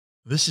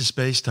This is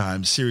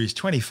SpaceTime, Series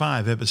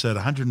 25, Episode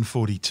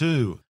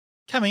 142.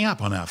 Coming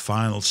up on our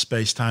final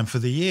SpaceTime for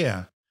the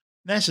year,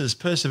 NASA's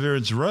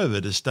Perseverance Rover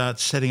to start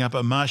setting up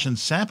a Martian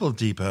sample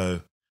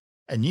depot,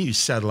 a new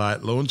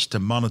satellite launched to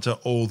monitor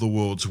all the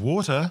world's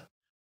water,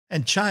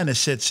 and China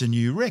sets a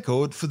new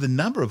record for the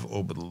number of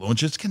orbital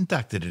launches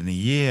conducted in a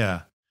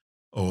year.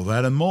 All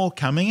that and more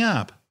coming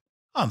up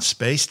on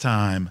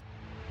SpaceTime.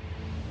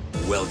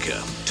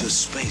 Welcome to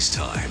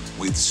SpaceTime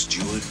with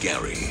Stuart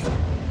Gary.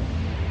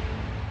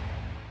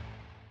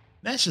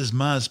 NASA's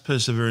Mars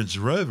Perseverance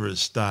Rover has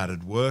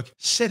started work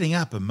setting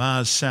up a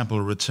Mars sample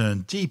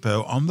return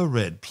depot on the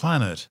Red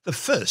Planet, the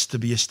first to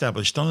be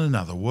established on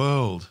another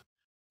world.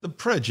 The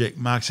project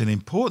marks an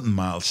important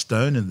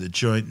milestone in the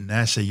joint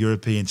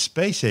NASA-European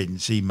Space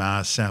Agency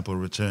Mars Sample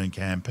Return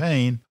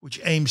campaign, which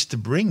aims to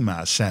bring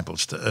Mars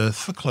samples to Earth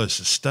for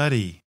closer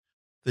study.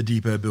 The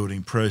depot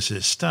building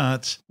process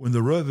starts when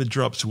the rover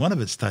drops one of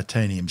its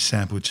titanium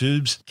sample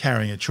tubes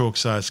carrying a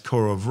chalk-sized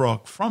core of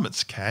rock from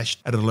its cache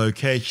at a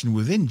location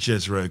within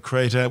Jezero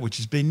crater which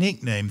has been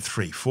nicknamed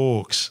Three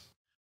Forks.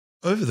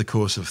 Over the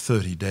course of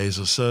 30 days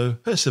or so,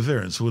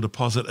 Perseverance will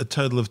deposit a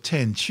total of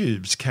 10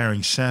 tubes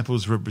carrying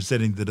samples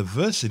representing the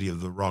diversity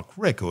of the rock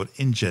record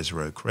in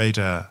Jezero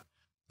crater.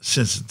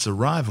 Since its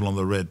arrival on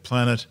the Red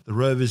Planet, the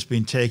rover's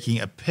been taking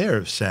a pair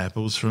of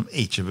samples from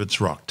each of its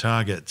rock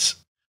targets.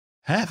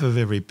 Half of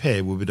every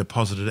pair will be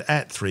deposited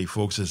at Three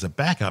Forks as a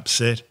backup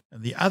set,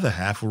 and the other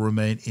half will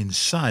remain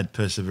inside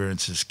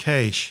Perseverance's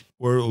cache,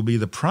 where it will be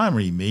the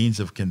primary means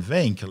of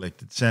conveying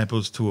collected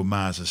samples to a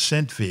Mars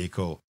ascent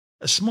vehicle,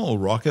 a small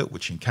rocket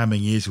which in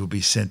coming years will be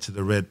sent to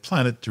the Red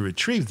Planet to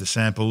retrieve the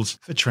samples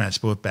for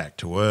transport back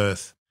to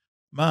Earth.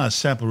 Mars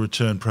Sample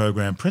Return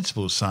Program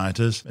Principal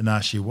Scientist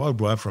Minashi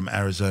Wadwa from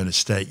Arizona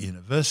State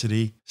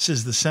University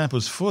says the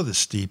samples for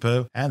this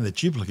depot and the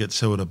duplicates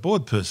held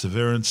aboard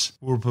Perseverance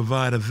will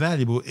provide a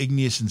valuable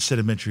igneous and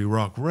sedimentary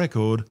rock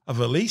record of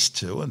at least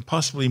 2 and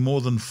possibly more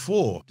than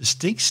 4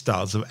 distinct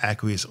styles of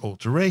aqueous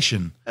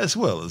alteration, as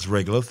well as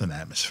regolith and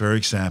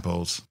atmospheric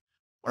samples.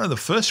 One of the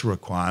first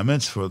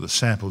requirements for the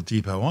sample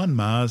depot on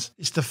Mars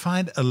is to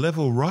find a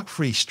level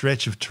rock-free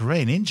stretch of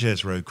terrain in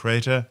Jezero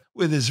crater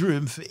where there's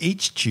room for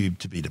each tube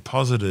to be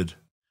deposited.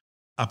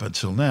 Up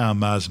until now,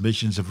 Mars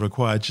missions have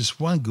required just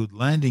one good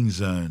landing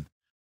zone,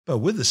 but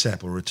with the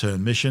sample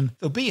return mission,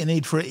 there'll be a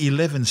need for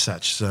 11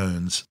 such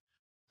zones.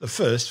 The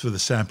first for the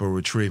sample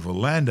retrieval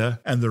lander,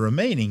 and the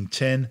remaining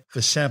 10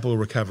 for sample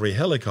recovery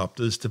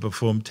helicopters to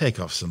perform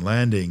takeoffs and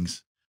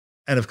landings.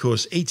 And of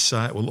course, each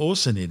site will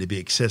also need to be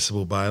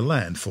accessible by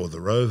land for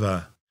the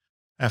rover.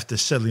 After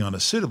settling on a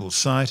suitable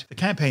site, the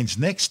campaign's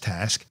next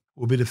task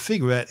will be to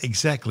figure out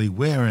exactly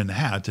where and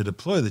how to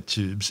deploy the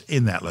tubes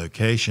in that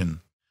location.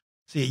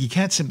 So you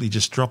can't simply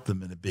just drop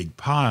them in a big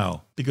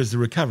pile, because the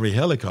recovery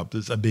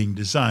helicopters are being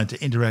designed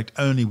to interact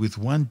only with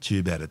one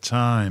tube at a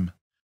time.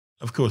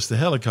 Of course, the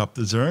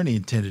helicopters are only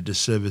intended to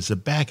serve as a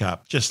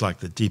backup, just like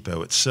the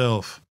depot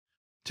itself.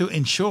 To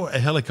ensure a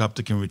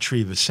helicopter can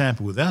retrieve a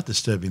sample without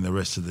disturbing the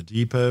rest of the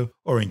depot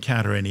or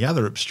encounter any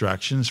other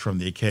obstructions from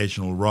the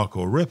occasional rock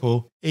or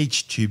ripple,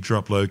 each tube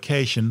drop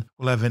location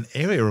will have an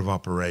area of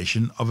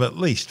operation of at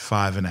least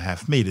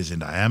 5.5 meters in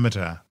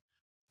diameter.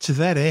 To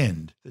that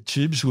end, the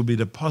tubes will be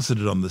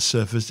deposited on the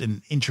surface in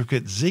an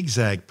intricate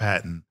zigzag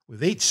pattern,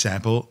 with each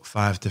sample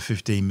 5 to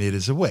 15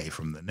 meters away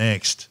from the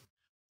next.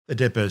 The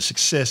depot's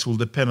success will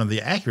depend on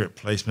the accurate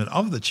placement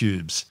of the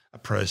tubes, a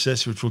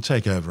process which will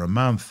take over a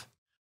month.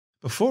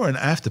 Before and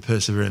after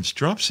Perseverance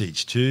drops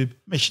each tube,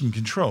 mission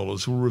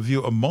controllers will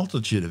review a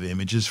multitude of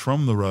images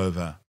from the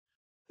rover.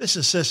 This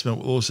assessment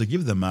will also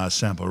give the Mars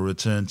Sample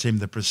Return team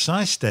the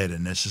precise data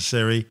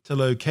necessary to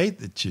locate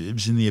the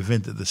tubes in the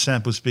event that the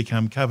samples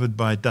become covered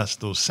by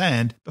dust or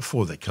sand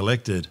before they're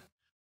collected.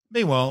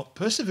 Meanwhile,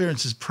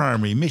 Perseverance's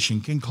primary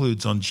mission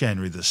concludes on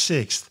January the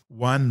 6th,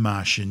 1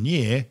 Martian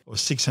year, or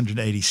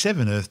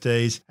 687 Earth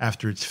days,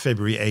 after its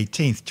February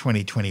 18,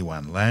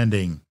 2021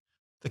 landing.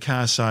 The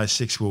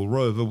car-sized 6-wheel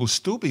rover will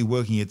still be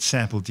working its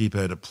sample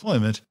depot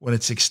deployment when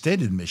its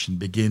extended mission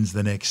begins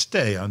the next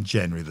day on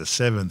January the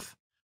 7th.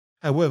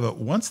 However,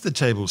 once the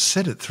table's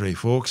set at Three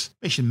Forks,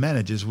 mission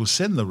managers will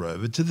send the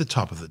rover to the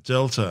top of the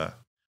delta.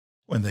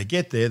 When they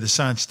get there, the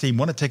science team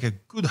want to take a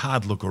good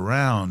hard look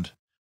around.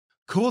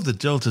 Called the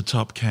Delta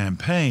Top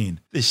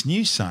Campaign, this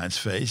new science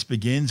phase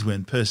begins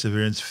when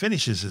Perseverance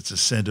finishes its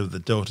ascent of the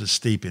Delta's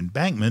steep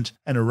embankment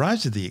and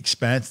arrives at the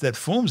expanse that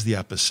forms the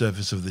upper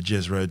surface of the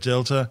Jezero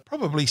Delta,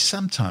 probably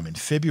sometime in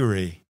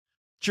February.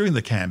 During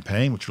the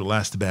campaign, which will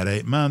last about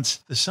 8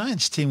 months, the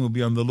science team will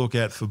be on the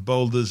lookout for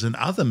boulders and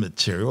other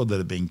material that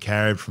have been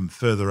carried from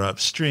further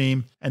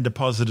upstream and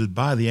deposited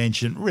by the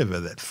ancient river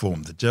that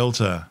formed the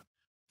delta.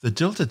 The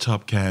Delta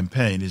Top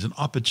campaign is an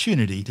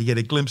opportunity to get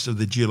a glimpse of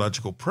the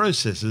geological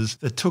processes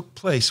that took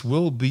place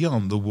well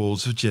beyond the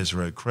walls of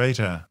Jezero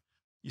crater.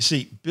 You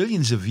see,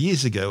 billions of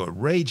years ago, a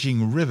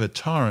raging river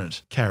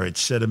torrent carried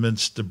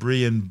sediments,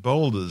 debris and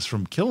boulders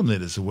from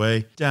kilometres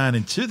away down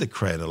into the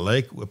crater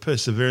lake, where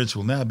Perseverance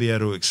will now be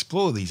able to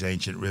explore these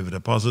ancient river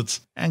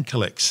deposits and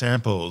collect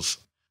samples.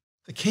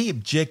 The key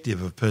objective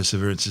of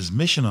Perseverance's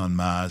mission on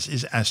Mars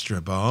is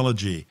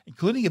astrobiology,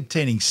 including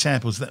obtaining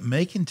samples that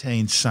may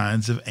contain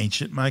signs of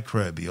ancient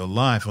microbial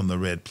life on the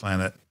red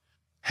planet.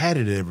 Had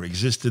it ever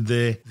existed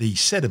there, the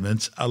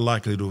sediments are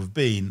likely to have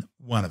been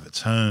one of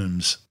its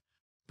homes.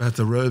 But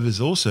the rover is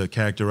also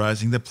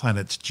characterising the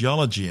planet's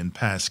geology and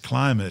past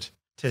climate,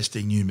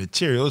 testing new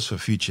materials for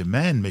future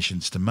manned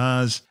missions to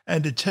Mars,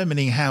 and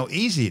determining how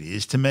easy it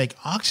is to make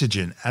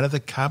oxygen out of the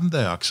carbon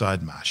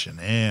dioxide Martian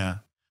air.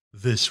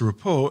 This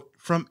report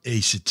from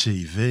ESA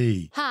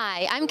TV.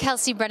 Hi, I'm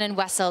Kelsey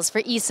Brennan-Wessels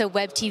for ESA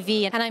Web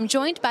TV, and I'm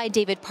joined by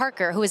David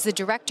Parker, who is the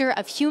Director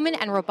of Human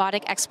and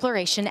Robotic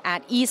Exploration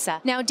at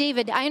ESA. Now,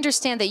 David, I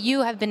understand that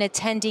you have been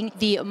attending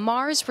the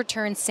Mars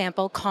Return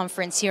Sample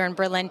Conference here in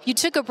Berlin. You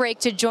took a break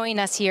to join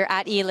us here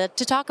at ELA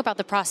to talk about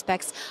the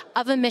prospects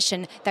of a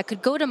mission that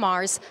could go to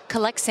Mars,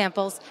 collect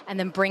samples, and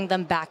then bring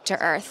them back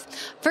to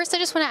Earth. First, I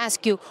just want to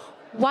ask you,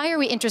 why are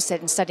we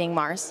interested in studying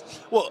Mars?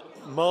 Well,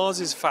 Mars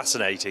is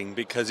fascinating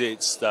because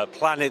it's the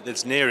planet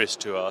that's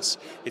nearest to us.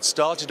 It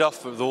started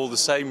off with all the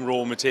same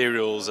raw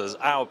materials as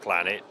our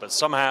planet, but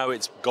somehow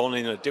it's gone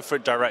in a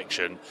different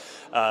direction.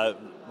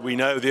 We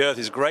know the Earth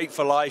is great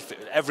for life.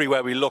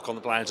 Everywhere we look on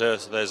the planet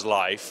Earth, there's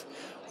life.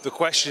 The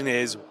question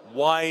is,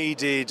 why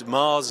did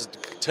Mars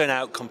turn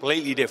out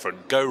completely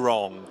different, go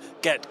wrong,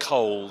 get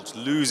cold,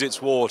 lose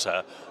its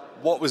water?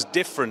 What was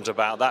different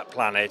about that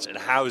planet, and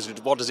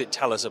what does it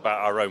tell us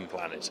about our own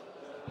planet?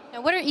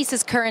 Now, what are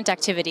ESA's current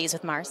activities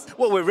with Mars?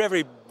 Well, we're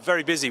very,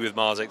 very busy with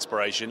Mars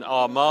exploration.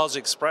 Our Mars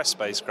Express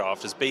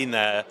spacecraft has been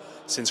there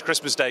since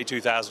Christmas Day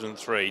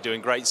 2003,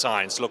 doing great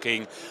science,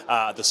 looking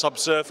at the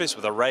subsurface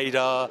with a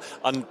radar,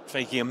 and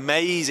making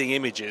amazing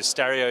images,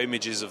 stereo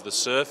images of the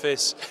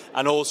surface,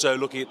 and also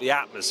looking at the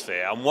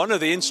atmosphere. And one of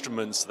the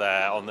instruments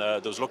there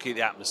that was looking at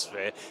the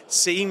atmosphere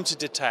seemed to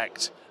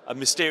detect a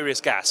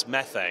mysterious gas,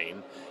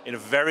 methane, in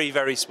very,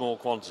 very small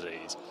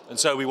quantities. And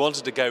so we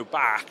wanted to go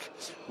back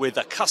with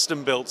a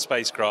custom-built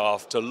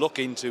spacecraft to look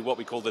into what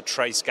we call the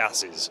trace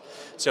gases.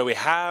 So we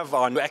have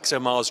our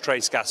ExoMars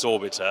Trace Gas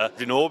Orbiter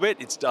in orbit.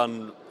 It's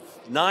done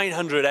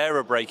 900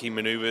 aerobraking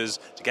maneuvers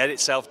to get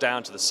itself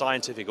down to the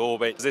scientific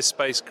orbit. This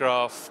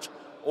spacecraft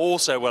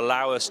also will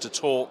allow us to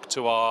talk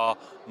to our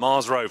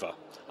Mars rover.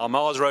 Our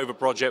Mars rover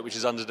project, which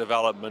is under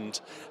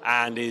development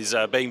and is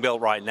being built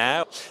right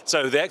now.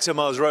 So the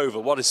ExoMars rover,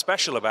 what is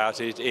special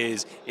about it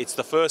is it's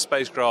the first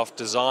spacecraft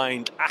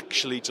designed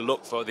actually to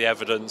look for the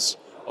evidence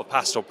of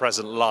past or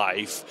present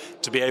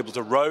life, to be able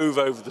to rove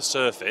over the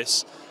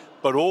surface,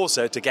 but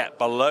also to get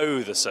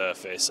below the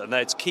surface. And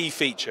its key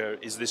feature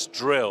is this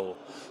drill.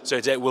 So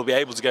it will be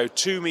able to go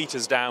 2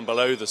 meters down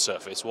below the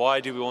surface. Why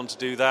do we want to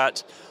do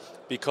that?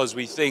 Because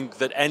we think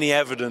that any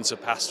evidence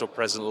of past or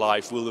present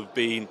life will have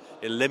been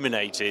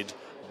eliminated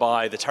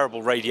by the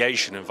terrible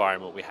radiation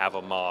environment we have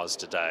on Mars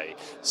today.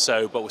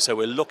 So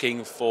we're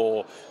looking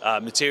for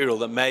material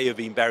that may have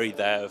been buried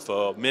there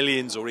for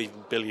millions or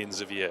even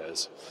billions of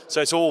years. So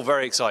it's all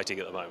very exciting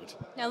at the moment.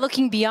 Now,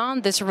 looking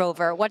beyond this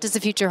rover, what does the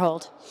future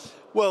hold?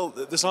 Well,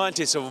 the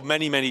scientists have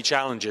many, many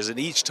challenges, and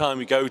each time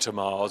we go to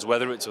Mars,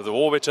 whether it's with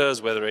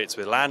orbiters, whether it's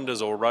with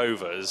landers or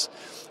rovers,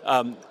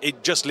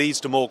 it just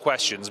leads to more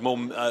questions, more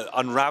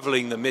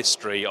unraveling the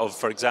mystery of,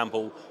 for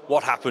example,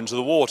 what happened to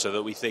the water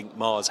that we think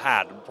Mars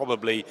had,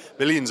 probably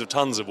billions of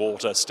tons of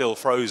water still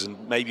frozen,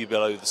 maybe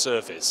below the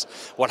surface.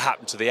 What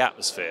happened to the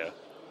atmosphere?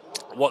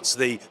 What's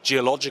the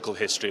geological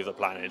history of the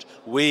planet?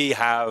 We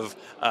have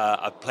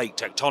a plate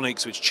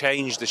tectonics which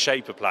changed the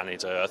shape of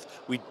planet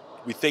Earth.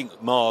 We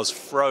think Mars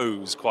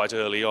froze quite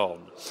early on.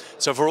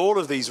 So for all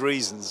of these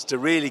reasons, to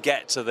really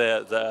get to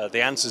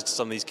the answers to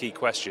some of these key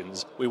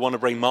questions, we want to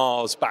bring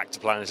Mars back to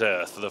planet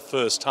Earth for the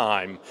first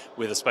time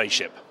with a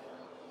spaceship.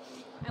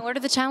 And what are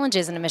the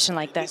challenges in a mission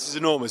like this? This is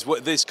enormous.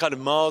 This kind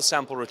of Mars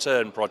sample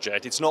return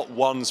project, it's not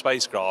one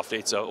spacecraft,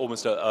 it's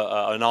almost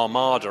an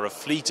armada, a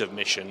fleet of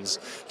missions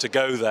to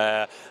go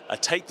there,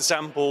 take the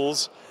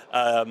samples,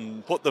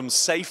 put them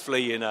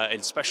safely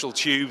in special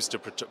tubes to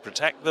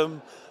protect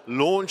them,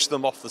 launch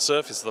them off the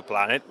surface of the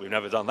planet, we've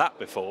never done that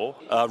before,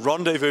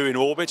 rendezvous in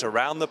orbit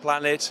around the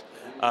planet,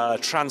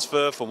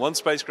 transfer from one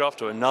spacecraft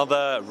to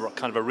another,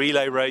 kind of a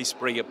relay race,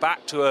 bring it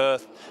back to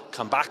Earth,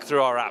 come back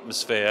through our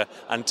atmosphere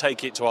and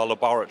take it to our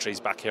laboratories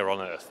back here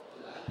on Earth.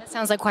 That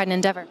sounds like quite an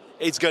endeavor.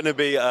 It's going to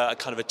be a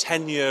kind of a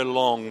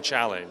 10-year-long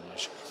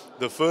challenge.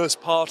 The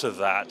first part of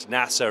that,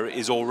 NASA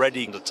is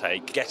already going to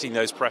take, getting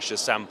those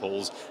precious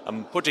samples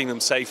and putting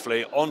them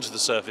safely onto the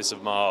surface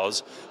of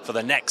Mars for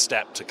the next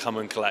step to come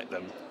and collect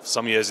them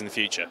some years in the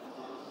future.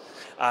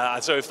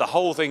 So if the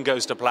whole thing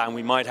goes to plan,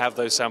 we might have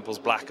those samples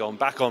back on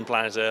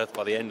planet Earth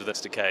by the end of this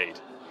decade.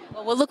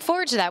 Well, we'll look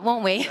forward to that,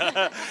 won't we?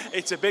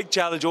 It's a big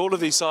challenge. All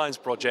of these science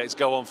projects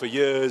go on for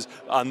years,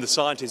 and the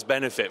scientists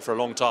benefit for a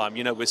long time.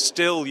 You know, we're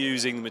still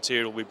using the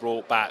material we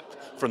brought back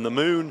from the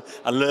moon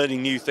and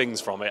learning new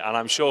things from it. And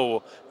I'm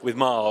sure with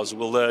Mars,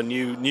 we'll learn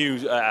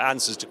new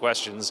answers to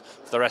questions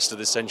for the rest of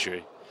this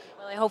century.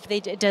 Well, I hope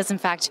it does, in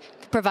fact,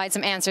 provide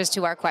some answers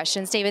to our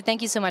questions. David,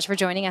 thank you so much for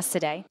joining us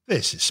today.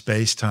 This is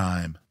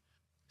SpaceTime.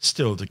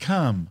 Still to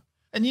come,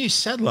 A new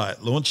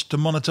satellite launched to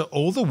monitor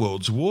all the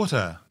world's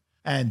water.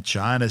 And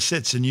China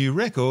sets a new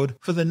record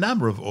for the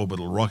number of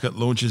orbital rocket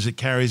launches it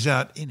carries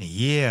out in a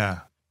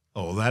year.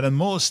 All that and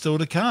more still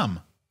to come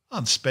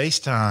on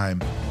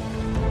SpaceTime.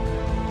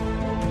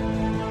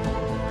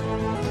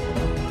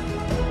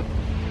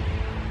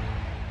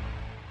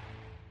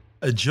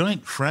 A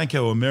joint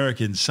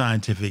Franco-American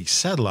scientific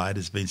satellite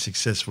has been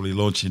successfully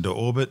launched into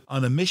orbit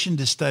on a mission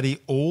to study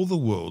all the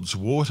world's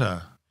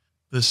water.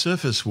 The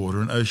Surface Water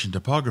and Ocean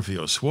Topography,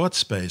 or SWOT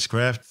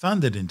spacecraft,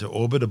 thundered into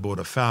orbit aboard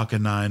a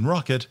Falcon 9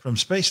 rocket from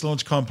Space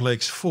Launch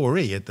Complex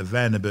 4E at the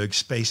Vandenberg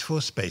Space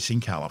Force Base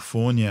in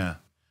California.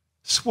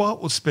 SWOT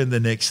will spend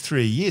the next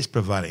 3 years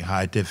providing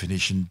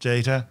high-definition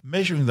data,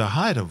 measuring the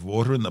height of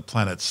water in the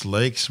planet's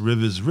lakes,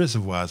 rivers,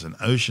 reservoirs and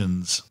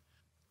oceans.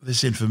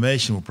 This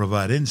information will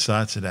provide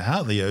insights into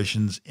how the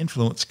oceans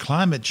influence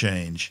climate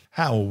change,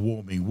 how a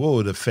warming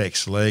world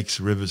affects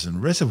lakes, rivers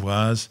and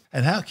reservoirs,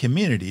 and how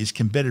communities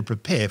can better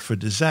prepare for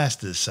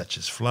disasters such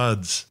as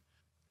floods.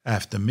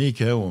 After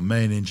MECO, or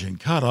main engine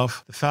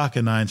cutoff, the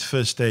Falcon 9's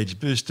first stage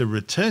booster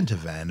returned to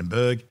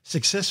Vandenberg,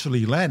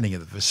 successfully landing at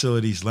the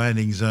facility's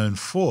landing zone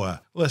 4,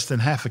 less than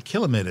half a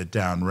kilometre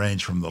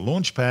downrange from the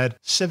launch pad,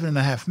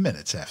 7.5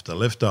 minutes after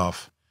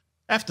liftoff.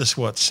 After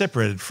SWOT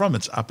separated from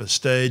its upper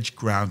stage,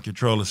 ground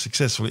controllers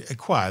successfully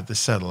acquired the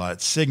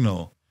satellite's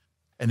signal.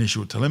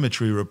 Initial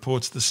telemetry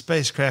reports the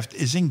spacecraft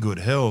is in good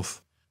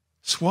health.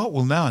 SWOT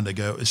will now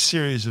undergo a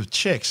series of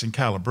checks and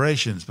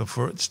calibrations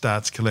before it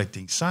starts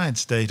collecting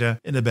science data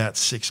in about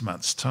 6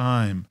 months'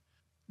 time.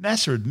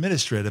 NASA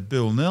Administrator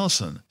Bill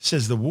Nelson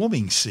says the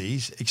warming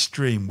seas,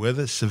 extreme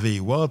weather,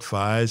 severe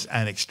wildfires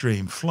and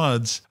extreme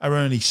floods are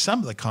only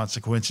some of the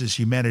consequences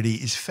humanity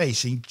is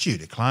facing due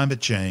to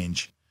climate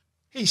change.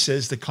 He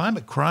says the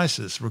climate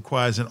crisis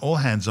requires an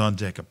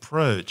all-hands-on-deck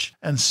approach,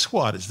 and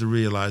SWOT is the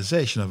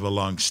realisation of a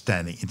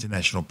long-standing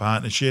international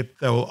partnership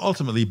that will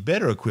ultimately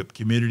better equip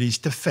communities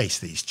to face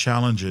these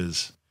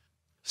challenges.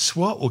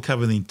 SWOT will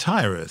cover the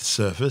entire Earth's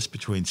surface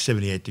between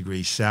 78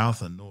 degrees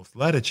south and north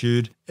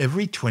latitude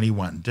every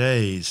 21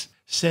 days,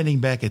 sending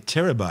back a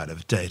terabyte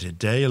of data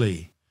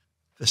daily.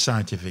 The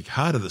scientific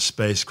heart of the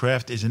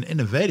spacecraft is an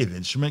innovative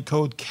instrument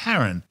called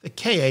CARIN, the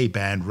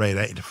Ka-band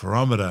radar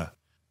interferometer.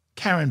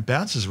 CARIN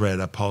bounces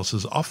radar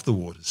pulses off the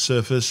water's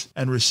surface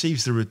and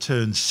receives the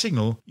return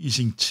signal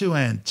using 2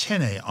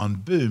 antennae on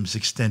booms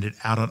extended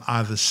out on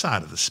either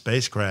side of the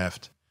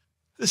spacecraft.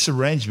 This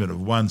arrangement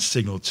of one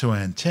signal, 2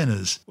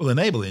 antennas, will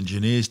enable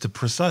engineers to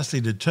precisely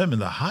determine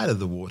the height of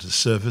the water's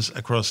surface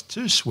across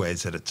 2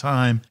 swathes at a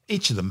time,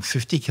 each of them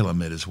 50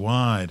 kilometres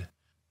wide.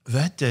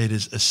 That data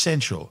is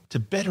essential to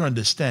better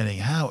understanding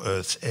how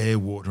Earth's air,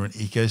 water and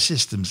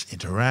ecosystems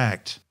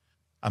interact.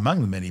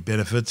 Among the many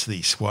benefits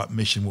the SWOT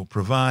mission will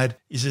provide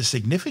is a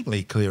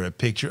significantly clearer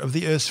picture of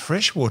the Earth's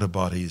freshwater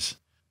bodies.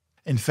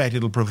 In fact,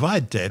 it'll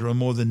provide data on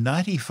more than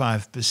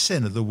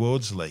 95% of the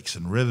world's lakes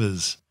and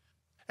rivers.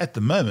 At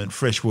the moment,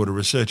 freshwater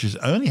researchers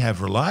only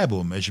have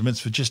reliable measurements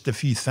for just a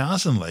few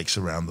thousand lakes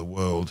around the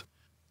world,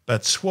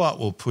 but SWOT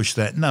will push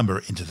that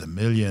number into the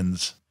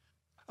millions.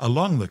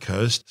 Along the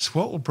coast,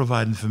 SWOT will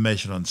provide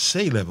information on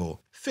sea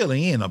level,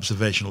 filling in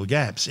observational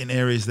gaps in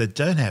areas that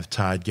don't have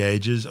tide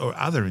gauges or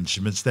other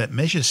instruments that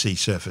measure sea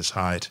surface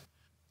height.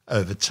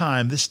 Over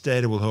time, this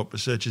data will help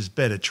researchers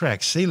better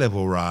track sea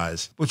level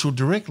rise, which will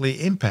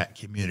directly impact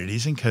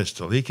communities and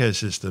coastal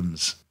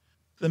ecosystems.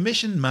 The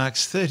mission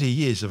marks 30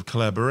 years of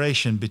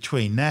collaboration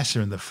between NASA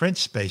and the French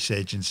space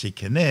agency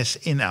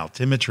CNES in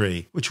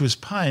altimetry, which was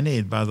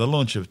pioneered by the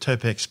launch of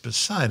Topex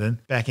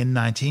Poseidon back in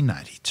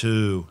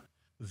 1992.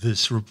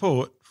 This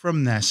report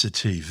from NASA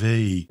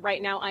TV.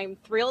 Right now, I'm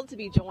thrilled to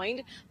be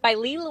joined by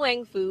Li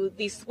Luangfu,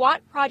 the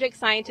SWOT project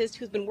scientist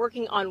who's been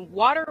working on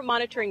water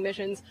monitoring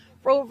missions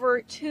for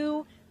over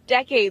 2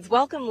 decades.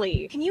 Welcome,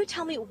 Li. Can you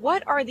tell me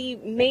what are the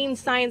main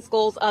science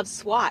goals of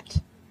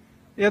SWOT?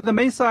 Yeah, the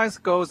main science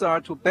goals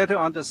are to better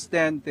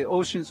understand the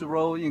ocean's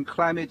role in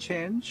climate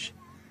change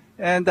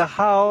and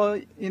how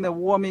in a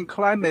warming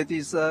climate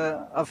is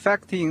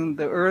affecting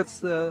the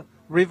Earth's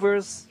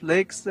rivers,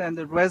 lakes, and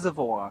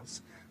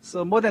reservoirs.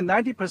 So more than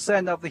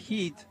 90% of the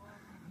heat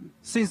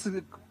since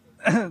the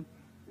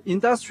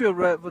Industrial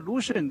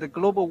Revolution, the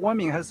global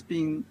warming has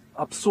been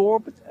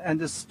absorbed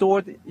and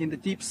stored in the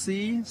deep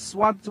sea.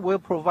 SWOT will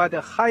provide a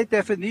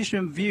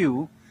high-definition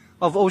view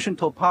of ocean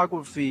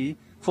topography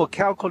for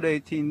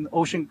calculating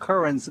ocean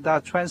currents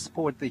that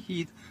transport the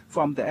heat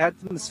from the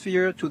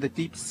atmosphere to the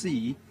deep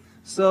sea.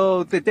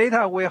 So the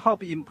data will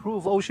help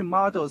improve ocean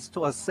models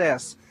to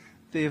assess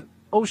the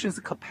ocean's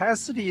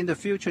capacity in the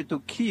future to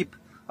keep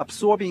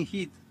absorbing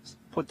heat,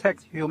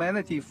 protect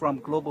humanity from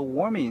global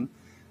warming.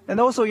 And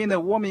also in a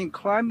warming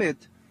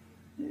climate,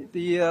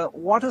 the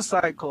water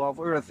cycle of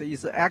Earth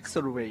is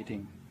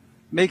accelerating,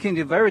 making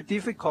it very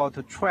difficult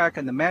to track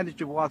and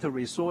manage water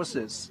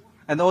resources,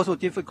 and also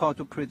difficult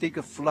to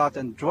predict flood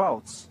and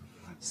droughts.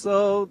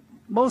 So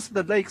most of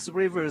the lakes,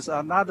 rivers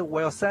are not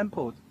well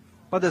sampled,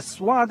 but the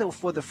SWOT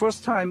for the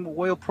first time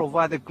will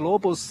provide a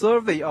global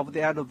survey of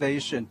the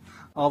elevation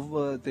of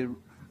the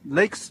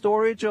lake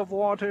storage of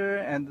water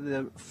and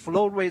the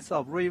flow rates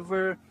of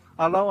river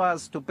allow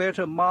us to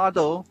better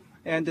model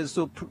and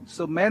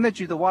so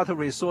manage the water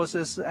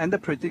resources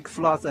and predict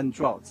floods and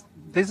droughts.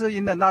 This is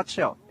in a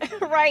nutshell.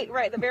 Right.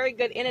 Very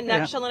good in a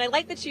nutshell. And I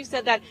like that you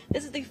said that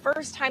this is the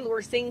first time that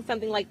we're seeing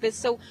something like this.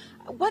 So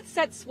what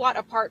sets SWAT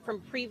apart from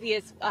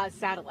previous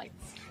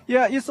satellites?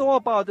 Yeah, it's all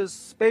about the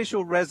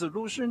spatial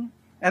resolution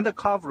and the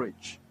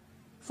coverage.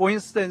 For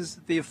instance,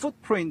 the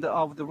footprint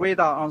of the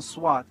radar on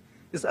SWAT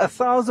is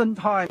 1,000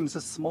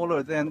 times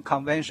smaller than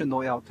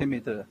conventional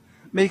altimeter,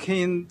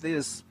 making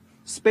this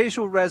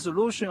spatial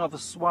resolution of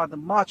SWAT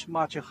much,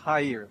 much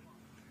higher.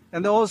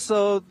 And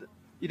also,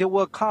 it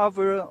will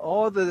cover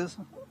all the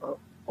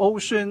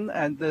ocean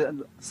and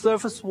the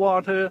surface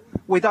water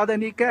without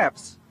any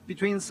gaps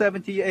between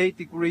 78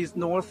 degrees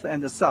north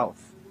and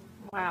south.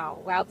 Wow.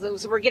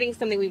 So we're getting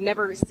something we've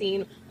never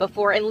seen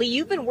before. And Lee,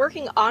 you've been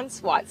working on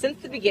SWAT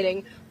since the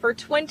beginning for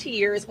 20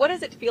 years. What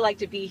does it feel like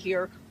to be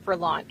here for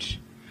launch?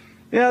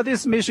 Yeah,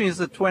 this mission is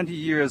 20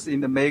 years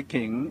in the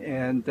making,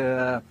 and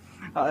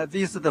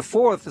this is the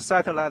fourth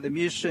satellite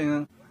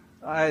mission.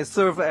 I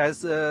serve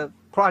as a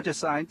project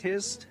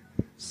scientist.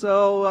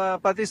 So,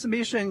 but this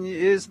mission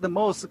is the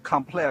most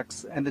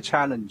complex and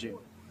challenging,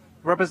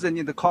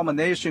 representing the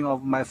culmination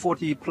of my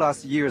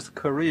 40-plus years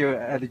career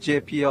at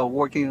JPL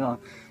working on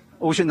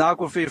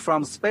oceanography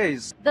from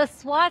space. The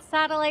SWAT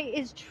satellite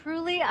is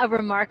truly a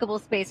remarkable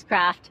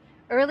spacecraft.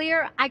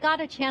 Earlier, I got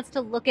a chance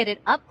to look at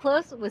it up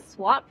close with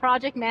SWAT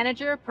project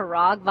manager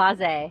Parag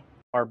Vaze.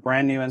 Our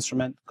brand new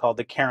instrument called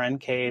the Karen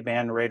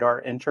Ka-band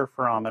radar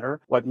interferometer.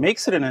 What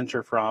makes it an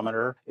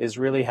interferometer is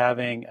really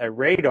having a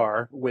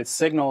radar with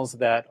signals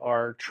that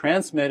are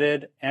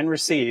transmitted and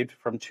received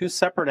from two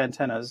separate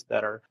antennas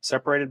that are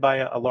separated by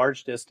a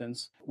large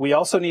distance. We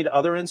also need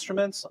other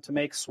instruments to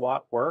make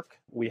SWAT work.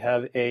 We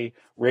have a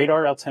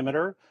radar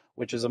altimeter,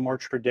 which is a more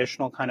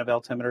traditional kind of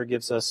altimeter,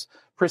 gives us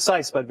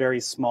precise but very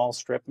small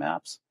strip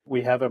maps.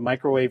 We have a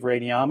microwave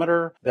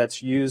radiometer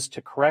that's used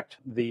to correct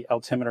the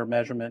altimeter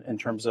measurement in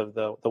terms of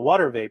the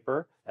water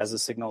vapor as the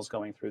signal is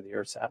going through the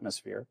Earth's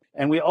atmosphere.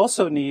 And we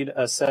also need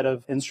a set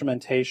of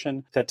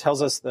instrumentation that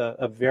tells us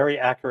a very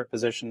accurate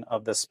position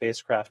of the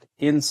spacecraft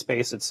in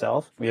space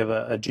itself. We have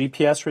a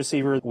GPS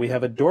receiver, we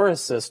have a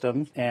DORIS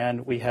system,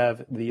 and we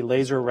have the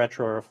laser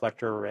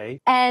retroreflector array.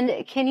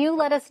 And can you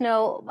let us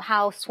know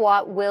how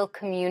SWAT will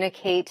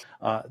communicate?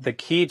 The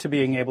key to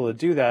being able to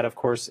do that, of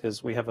course,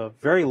 is we have a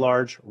very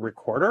large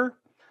recorder,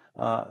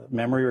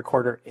 memory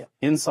recorder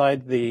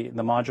inside the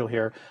module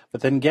here,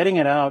 but then getting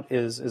it out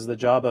is the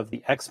job of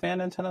the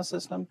X-band antenna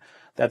system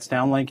that's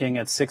downlinking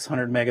at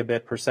 600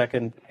 megabit per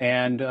second.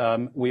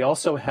 And we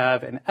also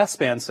have an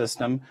S-band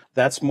system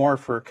that's more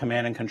for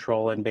command and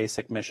control and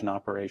basic mission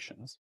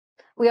operations.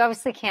 We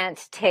obviously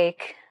can't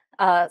take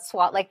a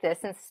SWAT like this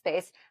in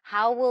space.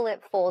 How will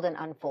it fold and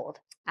unfold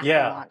after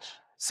launch?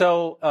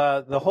 So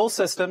the whole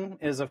system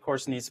is, of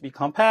course, needs to be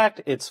compact.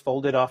 It's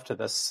folded off to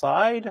the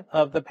side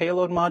of the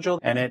payload module,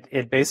 and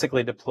it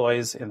basically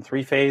deploys in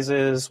three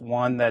phases.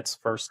 One that's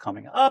first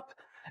coming up,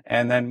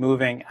 and then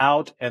moving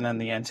out, and then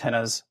the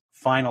antennas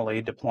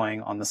finally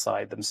deploying on the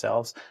side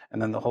themselves,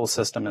 and then the whole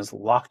system is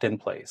locked in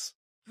place.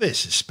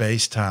 This is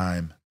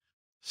SpaceTime.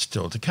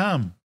 Still to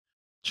come.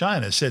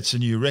 China sets a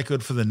new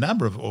record for the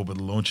number of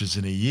orbital launches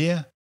in a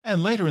year,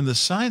 and later in the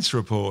science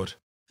report,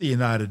 the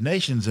United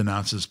Nations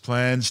announces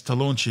plans to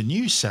launch a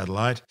new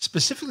satellite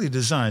specifically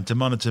designed to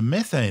monitor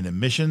methane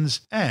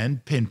emissions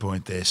and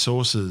pinpoint their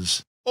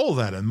sources. All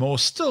that and more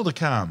still to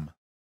come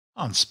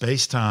on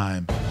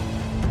SpaceTime.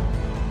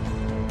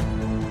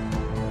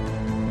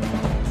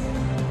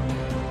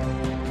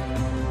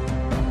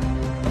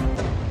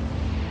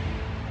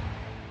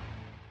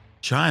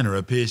 China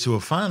appears to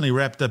have finally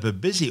wrapped up a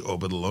busy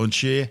orbital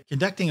launch year,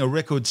 conducting a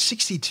record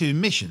 62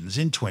 missions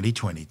in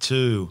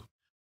 2022.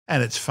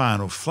 And its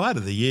final flight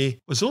of the year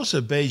was also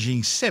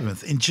Beijing's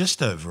 7th in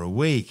just over a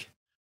week.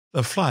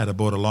 The flight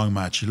aboard a Long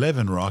March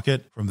 11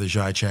 rocket from the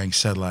Xichang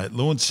Satellite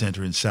Launch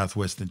Center in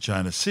southwestern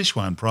China's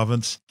Sichuan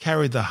province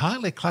carried the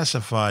highly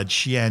classified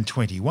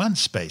Xi'an-21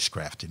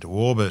 spacecraft into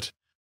orbit.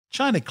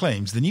 China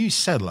claims the new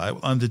satellite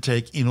will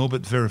undertake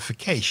in-orbit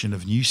verification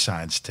of new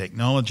science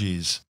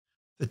technologies.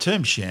 The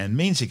term Xi'an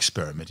means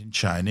experiment in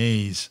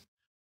Chinese.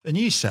 The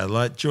new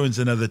satellite joins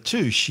another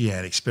two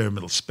Xi'an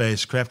experimental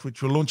spacecraft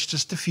which were launched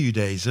just a few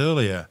days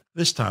earlier,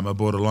 this time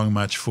aboard a Long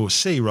March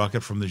 4C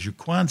rocket from the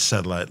Zhuquan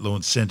Satellite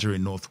Launch Center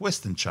in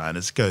northwestern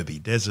China's Gobi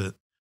Desert.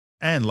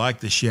 And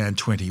like the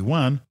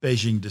Xi'an-21,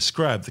 Beijing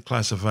described the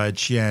classified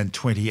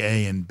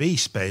Xi'an-20A and B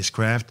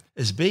spacecraft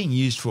as being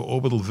used for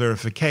orbital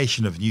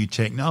verification of new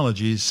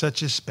technologies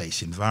such as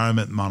space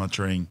environment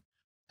monitoring.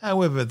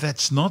 However,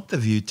 that's not the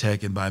view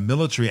taken by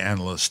military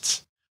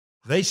analysts.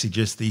 They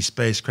suggest these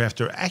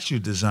spacecraft are actually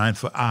designed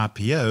for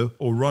RPO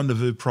or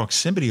rendezvous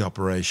proximity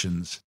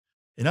operations.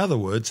 In other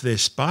words, they're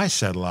spy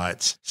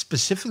satellites,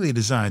 specifically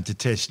designed to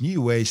test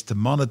new ways to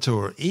monitor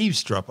or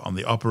eavesdrop on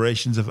the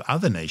operations of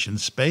other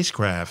nations'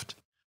 spacecraft.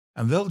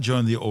 and they'll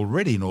join the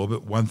already in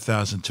orbit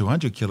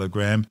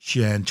 1,200-kilogram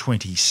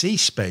Xian-20C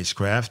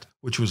spacecraft,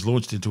 which was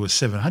launched into a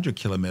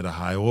 700-kilometre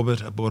high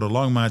orbit aboard a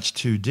Long March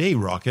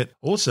 2D rocket,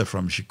 also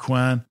from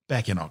Sichuan,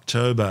 back in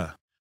October.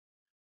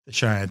 The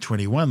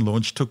Xian-21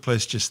 launch took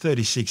place just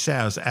 36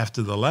 hours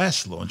after the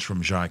last launch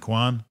from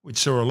Jiuquan, which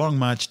saw a Long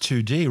March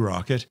 2D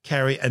rocket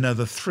carry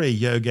another 3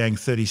 Yaogan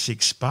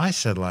 36 spy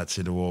satellites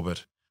into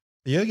orbit.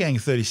 The Yaogan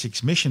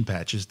 36 mission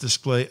patches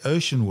display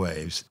ocean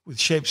waves with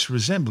shapes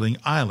resembling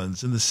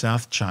islands in the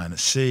South China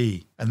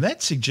Sea, and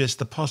that suggests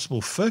the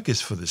possible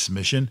focus for this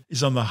mission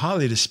is on the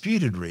highly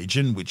disputed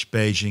region which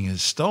Beijing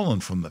has stolen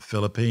from the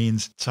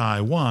Philippines,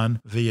 Taiwan,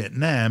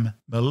 Vietnam,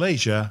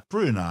 Malaysia,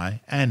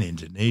 Brunei and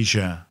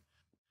Indonesia.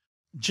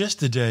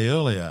 Just a day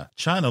earlier,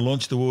 China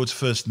launched the world's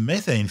first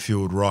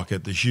methane-fueled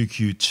rocket, the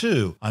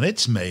Zhuqiu-2, on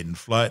its maiden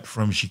flight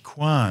from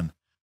Jiuquan.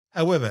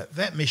 However,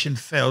 that mission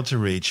failed to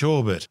reach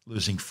orbit,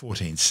 losing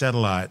 14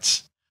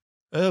 satellites.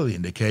 Early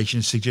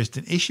indications suggest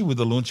an issue with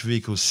the launch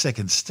vehicle's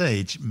second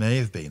stage may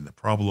have been the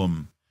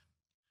problem.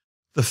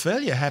 The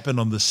failure happened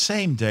on the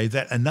same day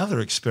that another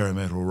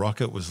experimental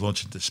rocket was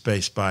launched into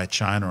space by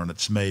China on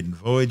its maiden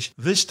voyage,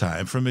 this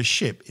time from a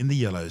ship in the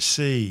Yellow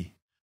Sea.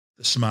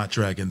 The Smart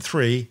Dragon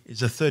 3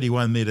 is a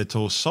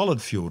 31-metre-tall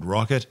solid-fueled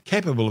rocket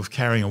capable of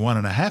carrying a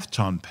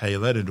 1.5-ton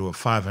payload into a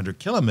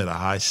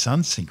 500-kilometre-high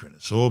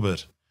sun-synchronous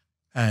orbit.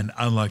 And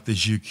unlike the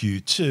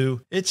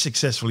Zhuqiu-2, it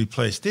successfully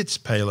placed its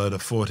payload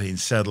of 14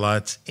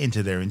 satellites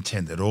into their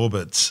intended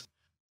orbits.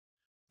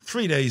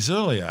 3 days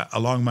earlier, a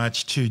Long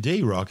March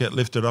 2D rocket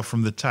lifted off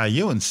from the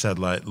Taiyuan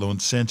Satellite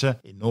Launch Center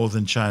in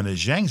northern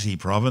China's Jiangxi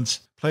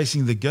province,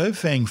 placing the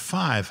Gaofeng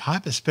 5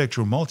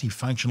 hyperspectral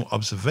multifunctional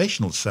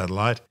observational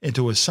satellite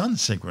into a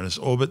sun-synchronous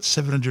orbit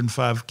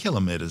 705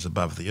 kilometers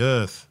above the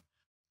Earth.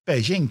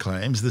 Beijing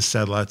claims the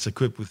satellite's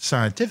equipped with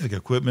scientific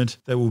equipment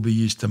that will be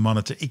used to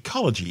monitor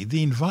ecology,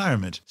 the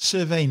environment,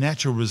 survey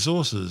natural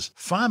resources,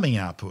 farming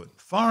output,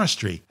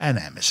 forestry, and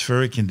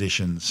atmospheric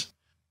conditions.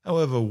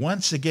 However,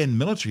 once again,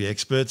 military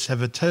experts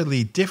have a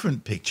totally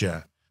different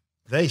picture.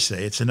 They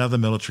say it's another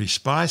military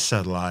spy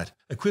satellite,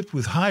 equipped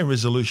with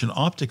high-resolution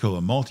optical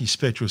and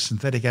multispectral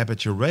synthetic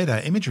aperture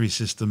radar imagery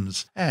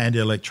systems and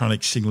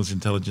electronic signals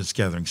intelligence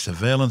gathering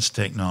surveillance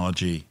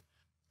technology.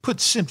 Put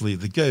simply,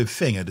 the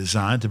Gaofeng are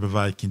designed to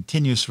provide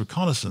continuous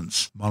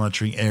reconnaissance,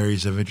 monitoring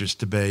areas of interest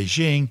to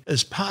Beijing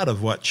as part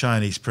of what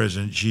Chinese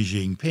President Xi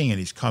Jinping and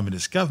his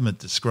communist government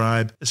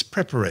describe as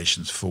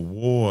preparations for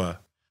war.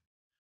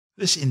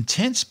 This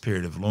intense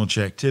period of launch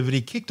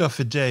activity kicked off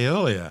a day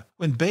earlier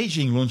when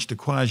Beijing launched a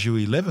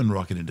Kuaizhou 11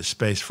 rocket into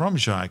space from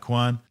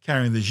Jiuquan,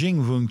 carrying the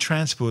Jingweng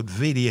Transport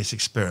VDS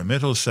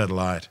experimental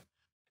satellite.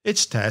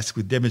 It's tasked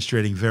with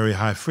demonstrating very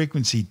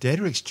high-frequency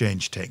data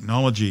exchange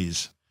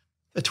technologies.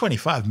 The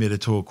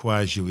 25-metre-tall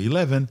Kuaizhou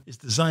 11 is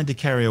designed to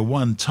carry a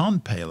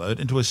 1-ton payload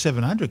into a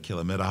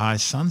 700-kilometre high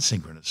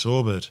sun-synchronous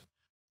orbit.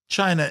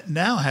 China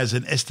now has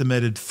an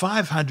estimated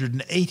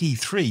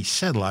 583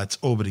 satellites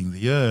orbiting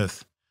the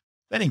Earth.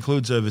 That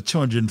includes over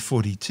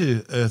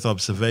 242 Earth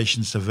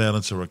observation,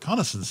 surveillance or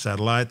reconnaissance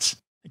satellites,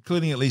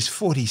 including at least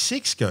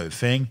 46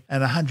 Gaofeng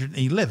and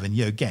 111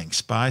 Yaogan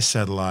spy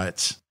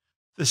satellites.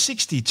 The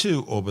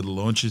 62 orbital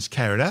launches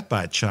carried out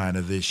by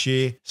China this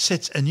year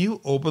sets a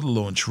new orbital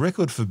launch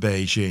record for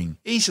Beijing,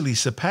 easily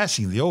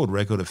surpassing the old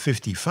record of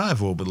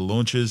 55 orbital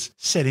launches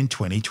set in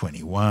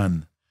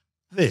 2021.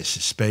 This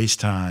is Space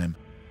Time.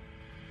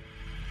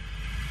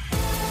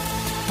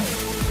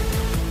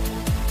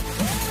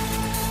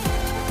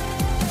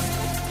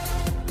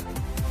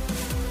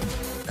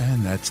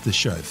 And that's the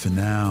show for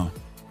now.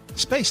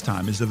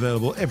 SpaceTime is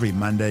available every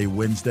Monday,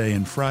 Wednesday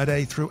and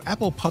Friday through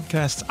Apple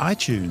Podcasts,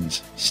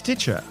 iTunes,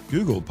 Stitcher,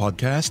 Google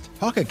Podcast,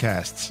 Pocket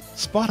Casts,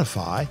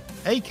 Spotify,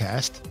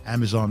 Acast,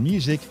 Amazon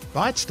Music,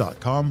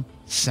 Bytes.com,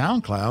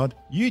 SoundCloud,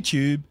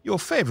 YouTube, your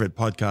favourite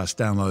podcast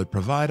download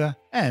provider,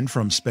 and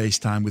from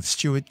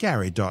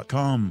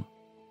spacetimewithstuartgary.com.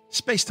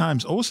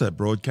 SpaceTime's also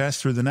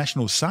broadcast through the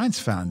National Science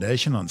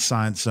Foundation on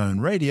Science Zone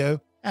Radio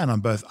and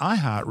on both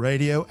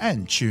iHeartRadio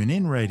and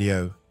TuneIn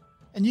Radio.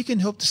 And you can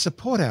help to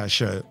support our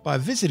show by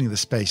visiting the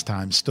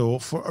SpaceTime store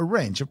for a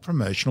range of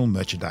promotional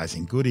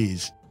merchandising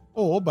goodies,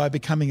 or by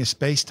becoming a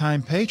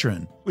SpaceTime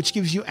patron, which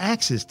gives you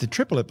access to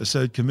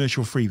triple-episode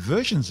commercial-free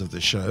versions of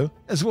the show,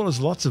 as well as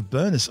lots of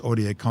bonus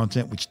audio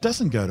content which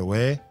doesn't go to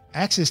air,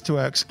 access to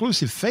our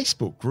exclusive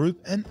Facebook group,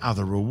 and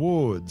other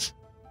rewards.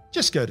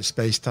 Just go to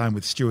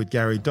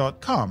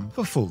spacetimewithstuartgary.com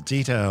for full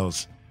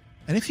details.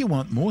 And if you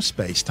want more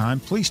Space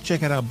Time, please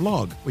check out our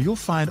blog, where you'll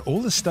find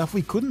all the stuff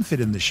we couldn't fit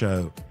in the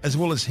show, as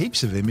well as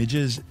heaps of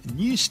images,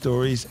 news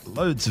stories,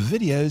 loads of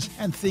videos,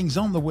 and things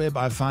on the web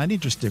I find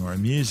interesting or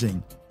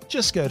amusing.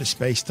 Just go to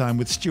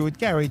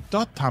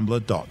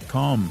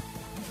spacetimewithstuartgary.tumblr.com.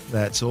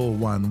 That's all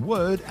one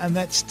word, and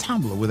that's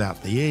Tumblr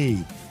without the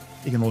E.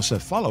 You can also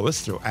follow us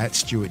through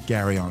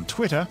 @StuartGary on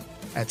Twitter,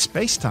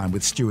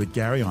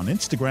 @SpaceTimeWithStuartGary on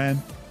Instagram,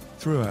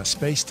 through our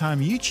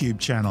SpaceTime YouTube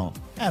channel,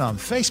 and on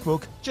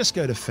Facebook, just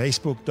go to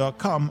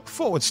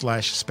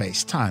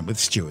facebook.com/SpaceTime with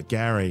Stuart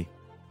Gary.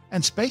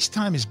 And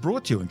SpaceTime is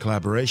brought to you in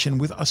collaboration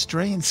with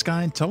Australian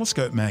Sky and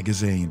Telescope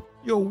magazine,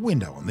 your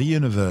window on the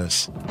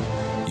universe.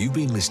 You've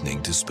been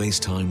listening to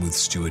SpaceTime with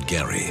Stuart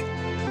Gary.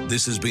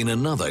 This has been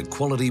another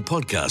quality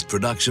podcast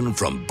production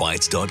from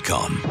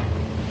Bytes.com.